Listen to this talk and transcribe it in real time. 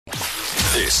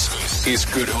This is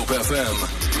Good Hope FM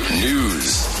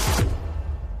News.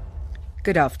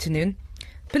 Good afternoon.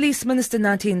 Police Minister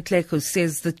Nathi Nhleko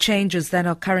says the changes that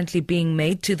are currently being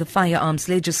made to the firearms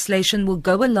legislation will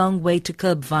go a long way to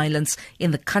curb violence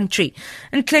in the country.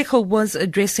 Nhleko was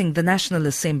addressing the National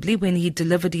Assembly when he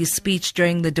delivered his speech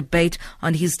during the debate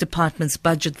on his department's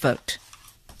budget vote.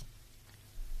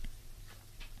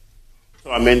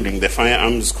 Amending the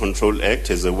Firearms Control Act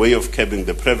as a way of curbing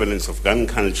the prevalence of gun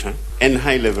culture and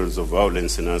high levels of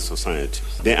violence in our society.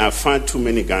 There are far too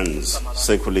many guns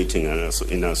circulating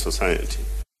in our society.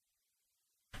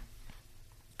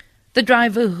 The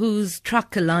driver whose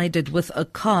truck collided with a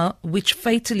car which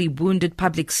fatally wounded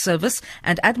Public Service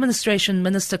and Administration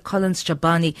Minister Collins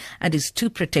Chabani and his two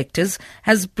protectors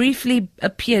has briefly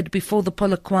appeared before the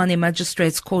Polokwane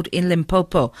Magistrates Court in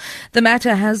Limpopo. The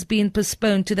matter has been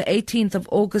postponed to the 18th of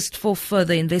August for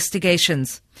further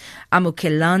investigations.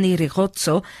 Amukelani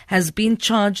Rigotso has been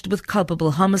charged with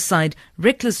culpable homicide,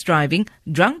 reckless driving,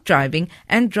 drunk driving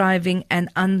and driving an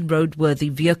unroadworthy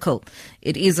vehicle.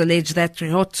 It is alleged that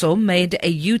Rigotso made a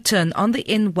U-turn on the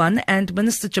N1 and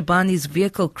Minister Chabani's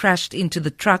vehicle crashed into the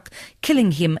truck,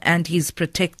 killing him and his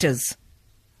protectors.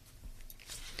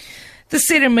 The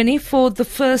ceremony for the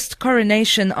first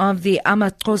coronation of the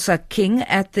AmaXhosa King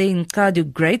at the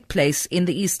Nkadu Great Place in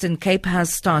the Eastern Cape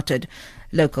has started.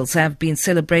 Locals have been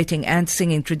celebrating and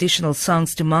singing traditional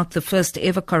songs to mark the first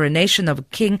ever coronation of a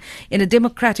king in a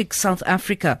democratic South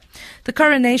Africa. The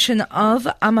coronation of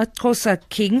AmaXhosa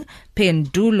King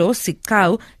Pendulo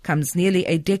Sikau comes nearly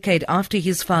a decade after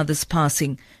his father's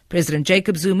passing. President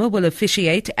Jacob Zuma will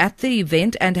officiate at the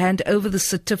event and hand over the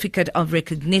certificate of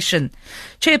recognition.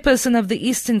 Chairperson of the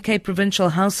Eastern Cape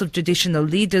Provincial House of Traditional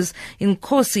Leaders,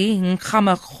 Nkosi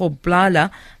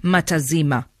Nkgamakgoblala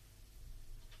Matazima.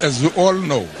 As we all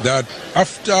know, that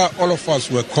after all of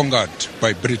us were conquered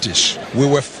by British, we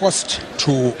were forced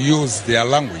to use their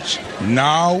language.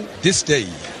 Now, this day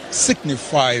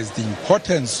signifies the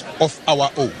importance of our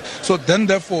own. So then,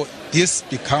 therefore, this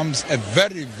becomes a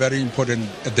very, very important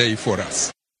day for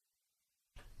us.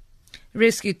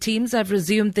 Rescue teams have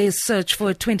resumed their search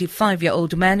for a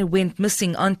 25-year-old man who went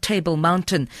missing on Table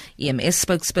Mountain. EMS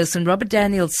spokesperson Robert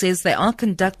Daniels says they are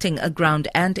conducting a ground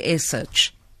and air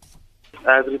search.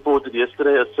 As reported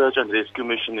yesterday, a search and rescue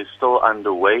mission is still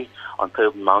underway on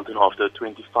Table Mountain after a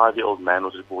 25-year-old man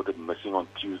was reported missing on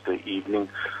Tuesday evening.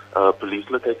 Police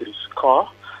located his car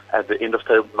at the end of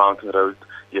Table Mountain Road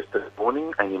yesterday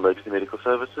morning, and emergency medical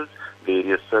services,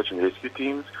 various search and rescue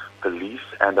teams, police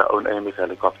and our own AMS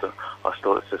helicopter are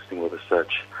still assisting with the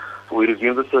search. We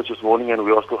resumed the search this morning and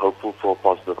we are still hopeful for a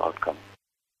positive outcome.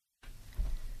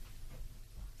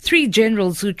 3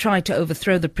 generals who tried to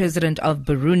overthrow the president of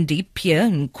Burundi, Pierre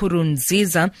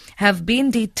Nkurunziza, have been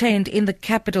detained in the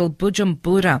capital,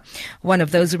 Bujumbura. One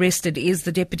of those arrested is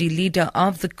the deputy leader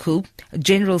of the coup,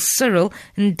 General Cyril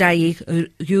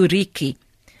Ndayiriki.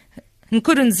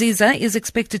 Nkurunziza is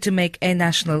expected to make a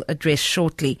national address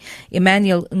shortly.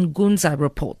 Emmanuel Ngunza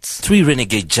reports. 3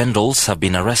 renegade generals have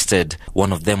been arrested.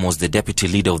 One of them was the deputy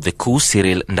leader of the coup,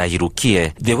 Cyril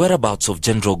Ndayirukiye. The whereabouts of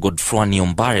General Godfrey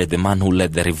Niyombare, the man who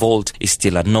led the revolt, is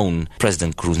still unknown.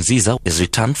 President Nkurunziza is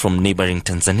returned from neighboring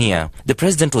Tanzania. The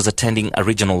president was attending a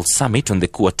regional summit when the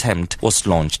coup attempt was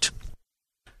launched.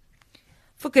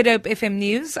 For Good Hope FM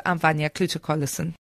News, I'm Vanya Kluter-Collison.